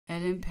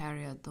El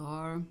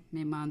emperador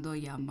me mandó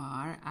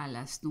llamar a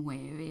las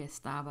 9.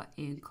 Estaba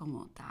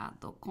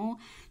incomodado con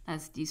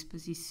las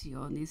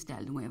disposiciones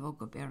del nuevo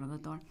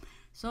gobernador,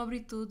 sobre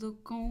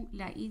todo con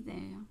la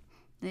idea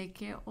de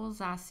que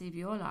osase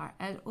violar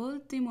el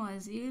último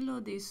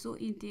asilo de su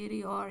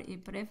interior y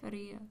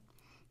prefería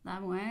la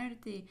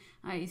muerte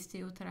a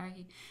este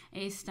ultraje,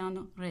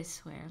 estando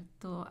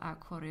resuelto a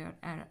correr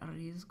el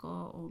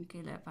riesgo,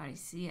 aunque le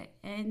parecía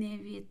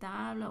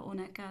inevitable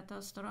una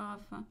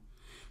catástrofe.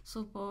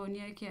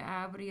 Suponía que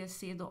habría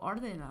sido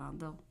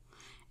ordenado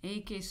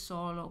y que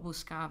solo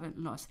buscaban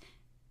los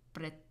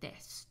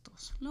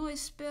pretextos. Lo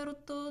espero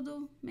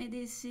todo, me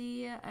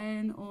decía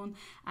en un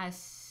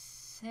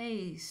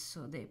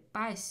acceso de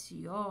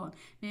pasión.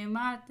 Me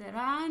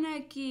matarán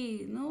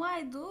aquí, no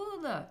hay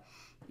duda.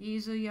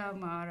 Hizo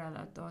llamar a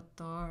la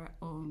doctora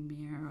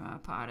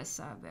O'Meara para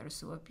saber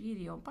su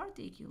opinión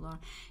particular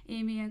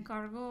y me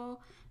encargó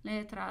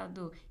le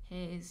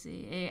tradujese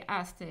y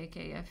hasta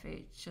aquella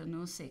fecha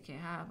no se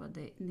quejaba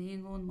de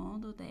ningún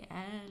modo de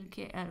él,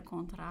 que al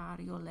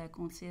contrario le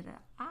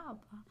consideraba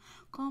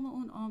como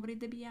un hombre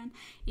de bien,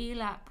 y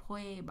la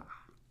prueba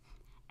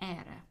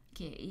era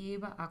que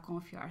iba a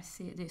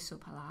confiarse de su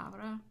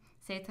palabra.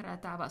 Se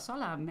trataba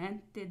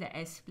solamente de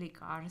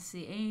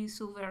explicarse en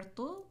su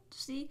virtud.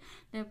 Si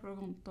le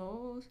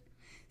preguntó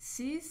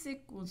si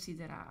se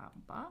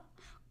consideraba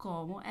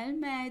como el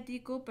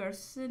médico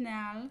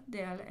personal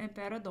del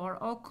emperador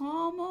o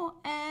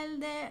como el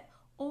de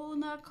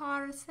una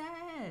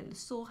cárcel,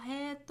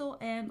 sujeto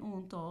en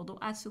un todo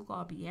a su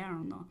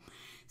gobierno.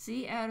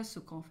 Si era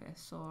su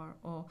confesor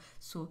o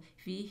su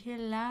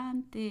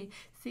vigilante,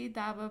 si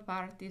daba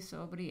parte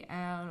sobre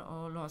él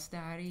o los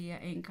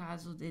daría en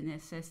caso de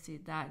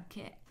necesidad,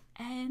 que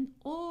en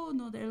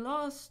uno de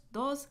los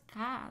dos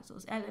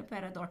casos el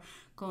emperador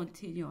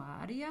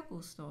continuaría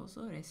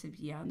gustoso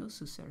recibiendo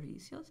sus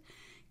servicios,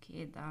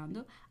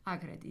 quedando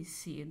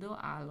agradecido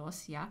a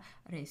los ya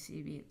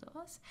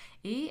recibidos,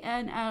 y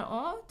en el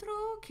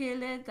otro que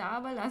le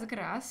daba las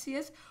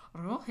gracias,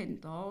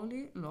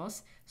 rogándole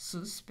los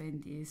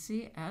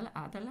suspendiese el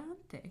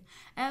adelante.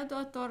 El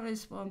doctor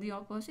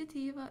respondió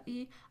positiva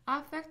y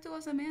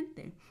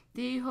afectuosamente.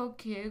 Dijo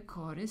que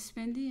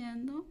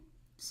correspondiendo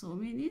su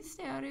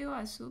ministerio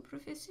a su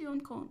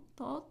profesión con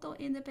toda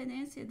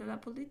independencia de la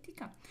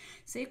política,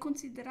 se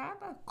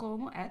consideraba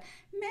como el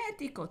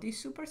médico de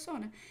su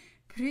persona,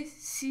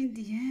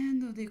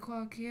 prescindiendo de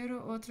cualquier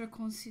otra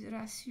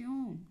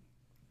consideración,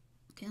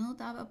 que no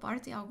daba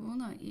parte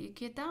alguna y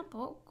que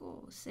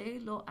tampoco se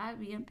lo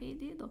habían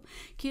pedido,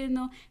 que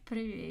no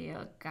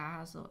preveía el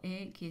caso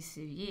en que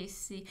se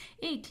viese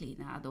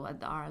inclinado a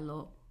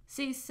darlo,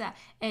 si se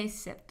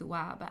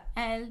exceptuaba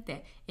el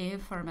de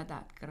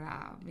enfermedad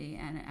grave,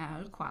 en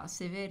el cual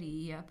se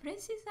vería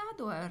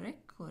precisado a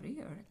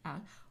recurrir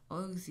al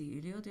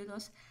auxilio de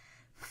los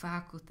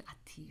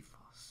facultativos.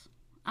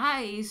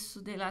 A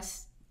eso de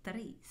las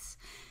 3,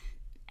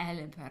 el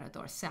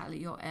emperador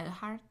salió al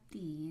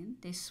jardín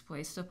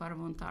dispuesto para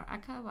montar a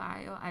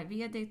caballo.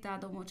 Había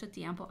dedicado mucho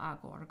tiempo a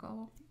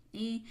Gorgo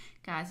y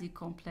casi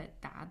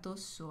completado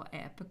su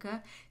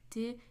época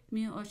de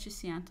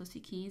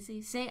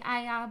 1815. Se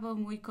hallaba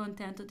muy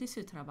contento de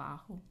su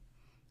trabajo.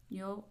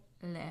 Yo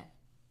le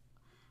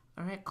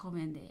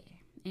recomendé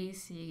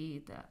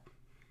enseguida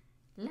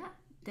la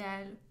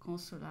del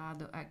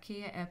consulado,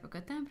 aquella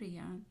época tan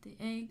brillante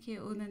en que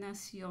una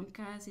nación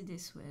casi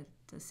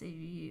disuelta se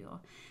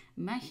vio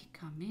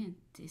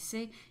mágicamente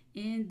se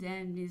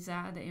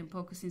indemnizada en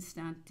pocos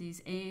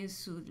instantes en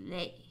su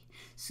ley,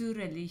 su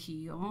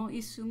religión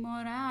y su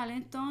moral.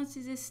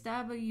 Entonces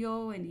estaba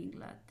yo en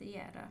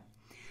Inglaterra.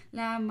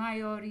 La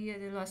mayoría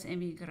de los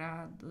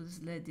emigrados,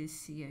 le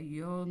decía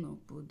yo, no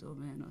pudo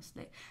menos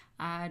de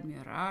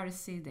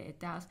admirarse de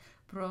tales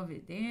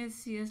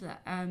providencias.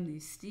 La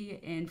amnistía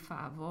en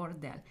favor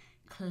del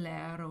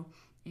clero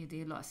y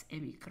de los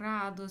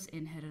emigrados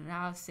en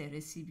general se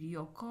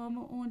recibió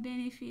como un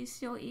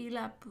beneficio, y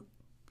la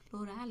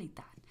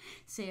pluralidad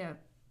se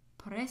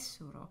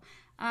apresuró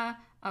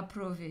a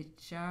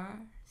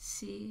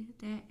aprovecharse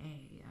de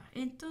ella.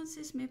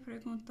 Entonces me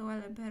preguntó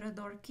el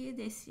emperador qué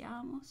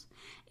deseamos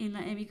en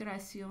la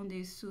emigración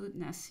de su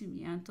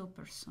nacimiento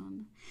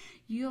persona.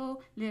 Yo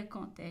le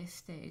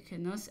contesté que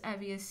nos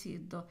había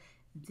sido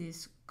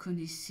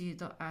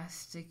desconocido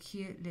hasta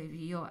que le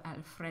vio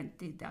al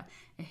frente del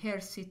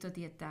ejército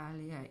de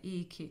Italia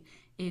y que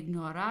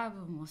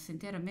ignorábamos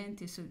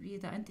enteramente su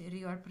vida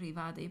anterior,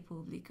 privada y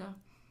pública,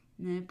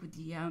 no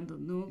pudiendo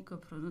nunca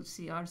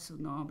pronunciar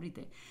su nombre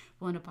de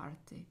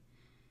Bonaparte.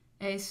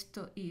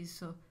 Esto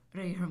hizo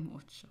reír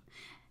mucho.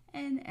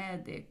 En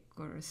el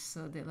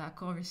decurso de la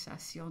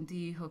conversación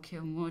dijo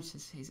que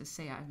muchas veces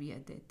se había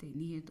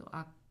detenido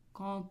a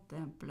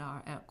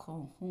contemplar el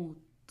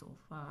conjunto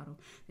faro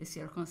de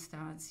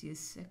circunstancias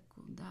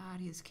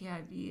secundarias que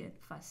habían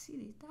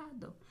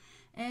facilitado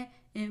e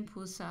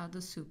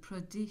impulsado su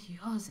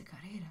prodigiosa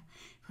carrera.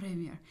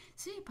 Premier,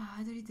 mi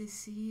padre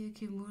decía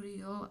que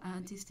murió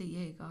antes de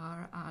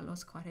llegar a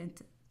los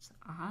 40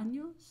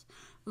 años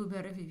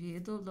hubiera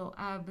vivido, lo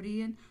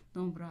habrían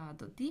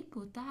nombrado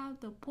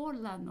diputado por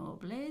la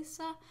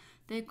nobleza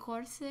de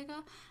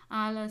Córcega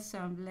a la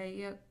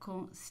Asamblea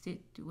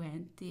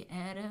Constituente.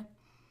 Era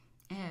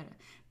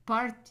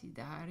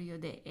partidario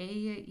de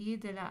ella y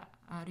de la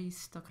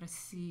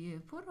aristocracia.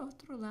 Por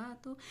otro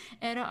lado,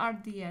 era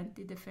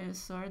ardiente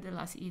defensor de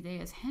las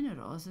ideas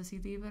generosas y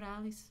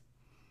liberales.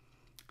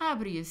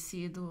 Habría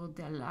sido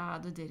del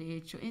lado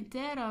derecho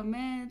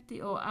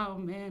enteramente o al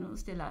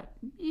menos de la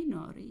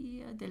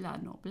minoría de la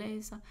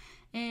nobleza.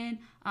 En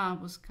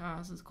ambos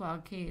casos,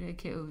 cualquiera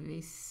que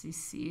hubiese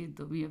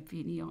sido mi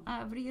opinión,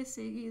 habría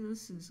seguido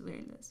sus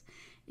huellas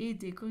y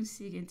de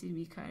consiguiente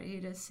mi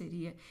carrera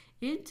sería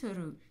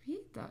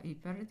interrumpida y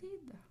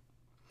perdida.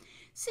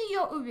 Si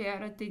yo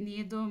hubiera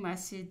tenido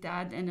más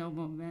edad en el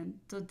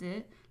momento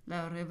de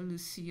la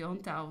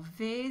revolución, tal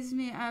vez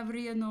me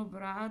habría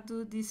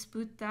nombrado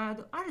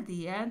diputado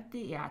ardiente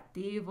y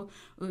activo,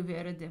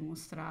 hubiera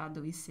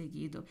demostrado y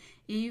seguido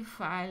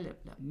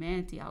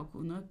infaliblemente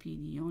alguna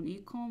opinión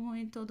y como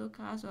en todo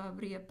caso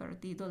habría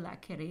perdido la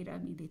carrera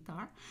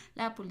militar,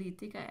 la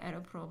política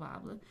era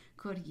probable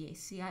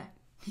corriese a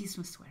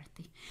misma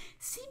suerte.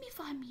 Si mi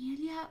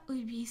familia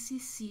hubiese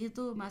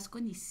sido más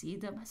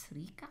conocida, más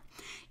rica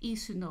y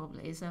su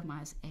nobleza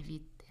más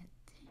evidente,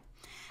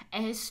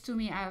 esto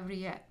me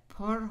habría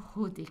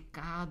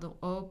perjudicado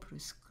o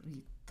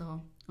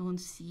proscrito,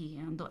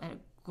 siendo el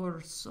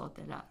curso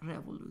de la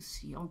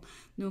revolución.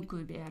 Nunca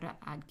hubiera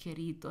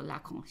adquirido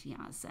la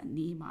confianza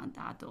ni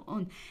mandado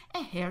un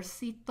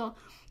ejército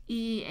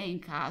y en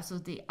caso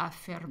de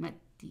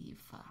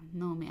afirmativa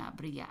no me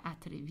habría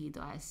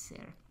atrevido a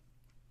hacer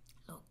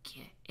lo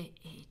que he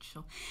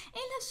hecho. En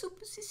la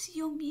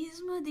suposición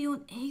misma de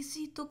un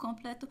éxito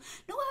completo,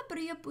 no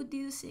habría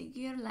podido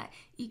seguir la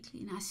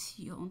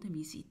inclinación de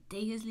mis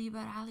ideas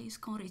liberales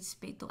con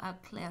respecto al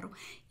clero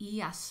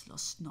y a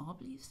los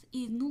nobles,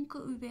 y nunca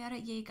hubiera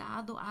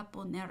llegado a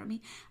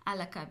ponerme a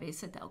la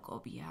cabeza del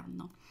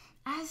gobierno.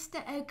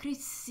 Hasta el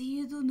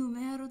crecido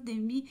número de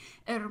mis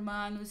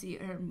hermanos y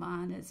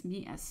hermanas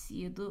me ha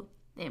sido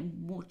de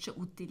mucha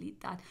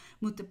utilidad,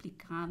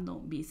 multiplicando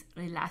mis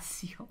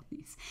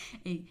relaciones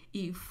e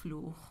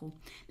influjo.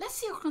 La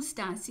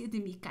circunstancia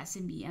de mi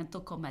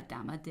casamiento con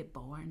Madame de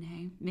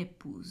Beauharnais me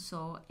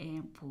puso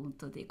en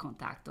punto de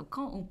contacto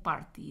con un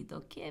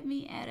partido que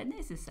me era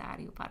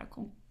necesario para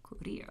concurrir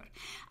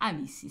a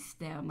mi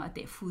sistema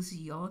de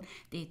fusión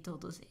de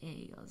todos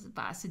ellos,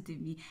 base de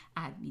mi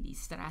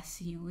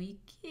administración y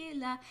que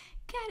la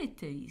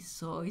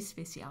caracterizó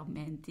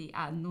especialmente.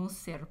 Al no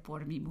ser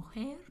por mi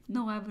mujer,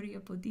 no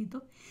habría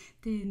podido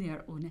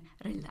tener una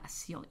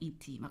relación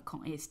íntima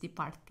con este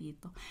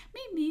partido.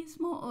 Mi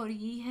mismo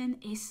origen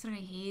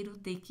extranjero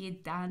de que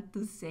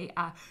tanto se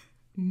ha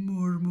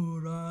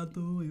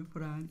murmurado en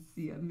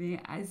Francia me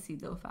ha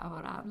sido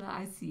favorable,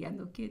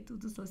 haciendo que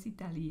todos los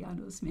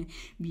italianos me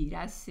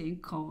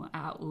mirasen con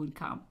a un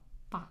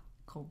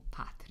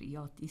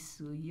compatriota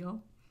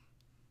suyo,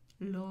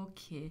 lo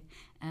que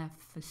ha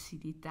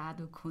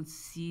facilitado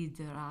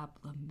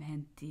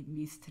considerablemente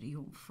mis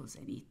triunfos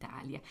en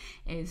Italia.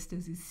 Esto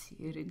es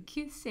decir, en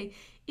que se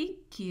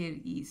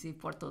inquiriese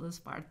por todas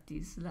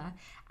partes la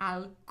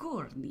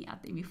alcurnia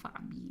de mi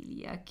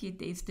familia, que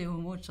desde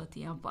mucho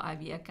tiempo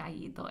había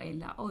caído en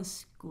la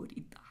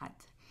oscuridad.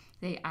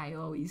 De ahí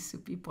hoy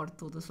supe por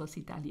todos los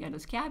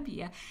italianos que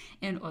había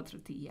en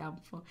otro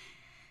tiempo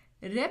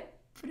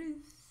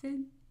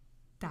representado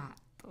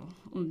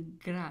un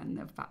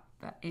gran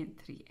papa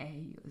entre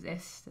ellos.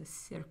 Esta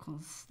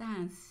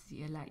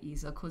circunstancia la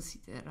hizo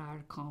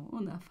considerar como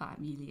una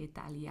familia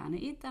italiana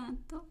y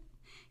tanto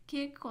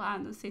que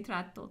cuando se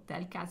trató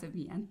del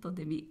casamiento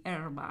de mi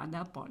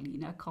hermana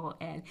Paulina con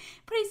el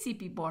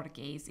príncipe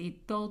borghés y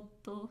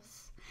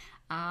todos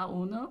a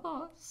una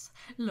voz,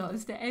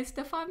 los de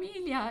esta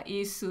familia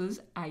y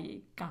sus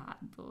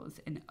allegados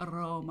en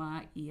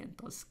Roma y en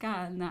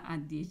Toscana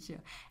han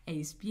dicho: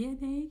 es bien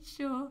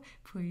hecho,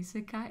 pues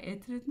acá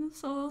entre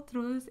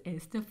nosotros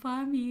esta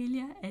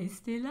familia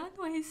es de las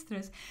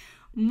nuestras.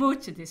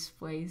 Mucho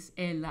después,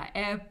 en la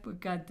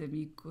época de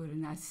mi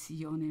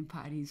coronación en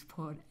París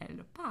por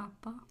el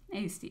Papa,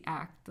 este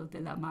acto de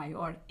la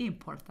mayor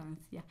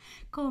importancia,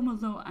 como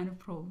lo han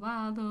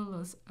probado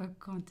los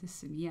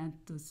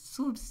acontecimientos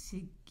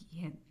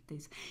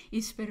subsiguientes,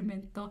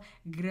 experimentó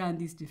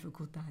grandes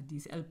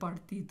dificultades. El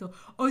partido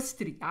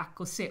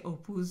austriaco se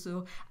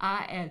opuso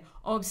a él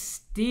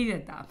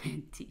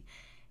obstinadamente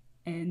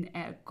en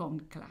el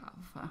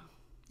conclave.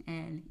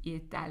 El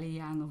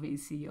italiano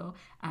venció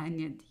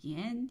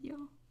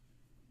añadiendo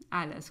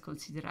a las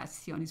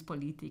consideraciones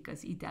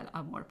políticas y del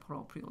amor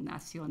propio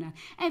nacional.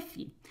 En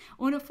fin,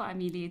 una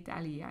familia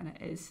italiana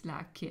es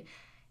la que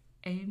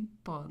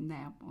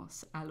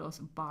imponemos a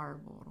los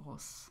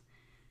bárbaros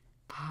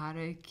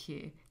para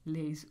que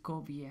les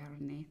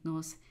gobierne.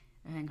 Nos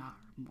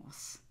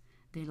vengamos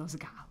de los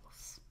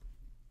galos.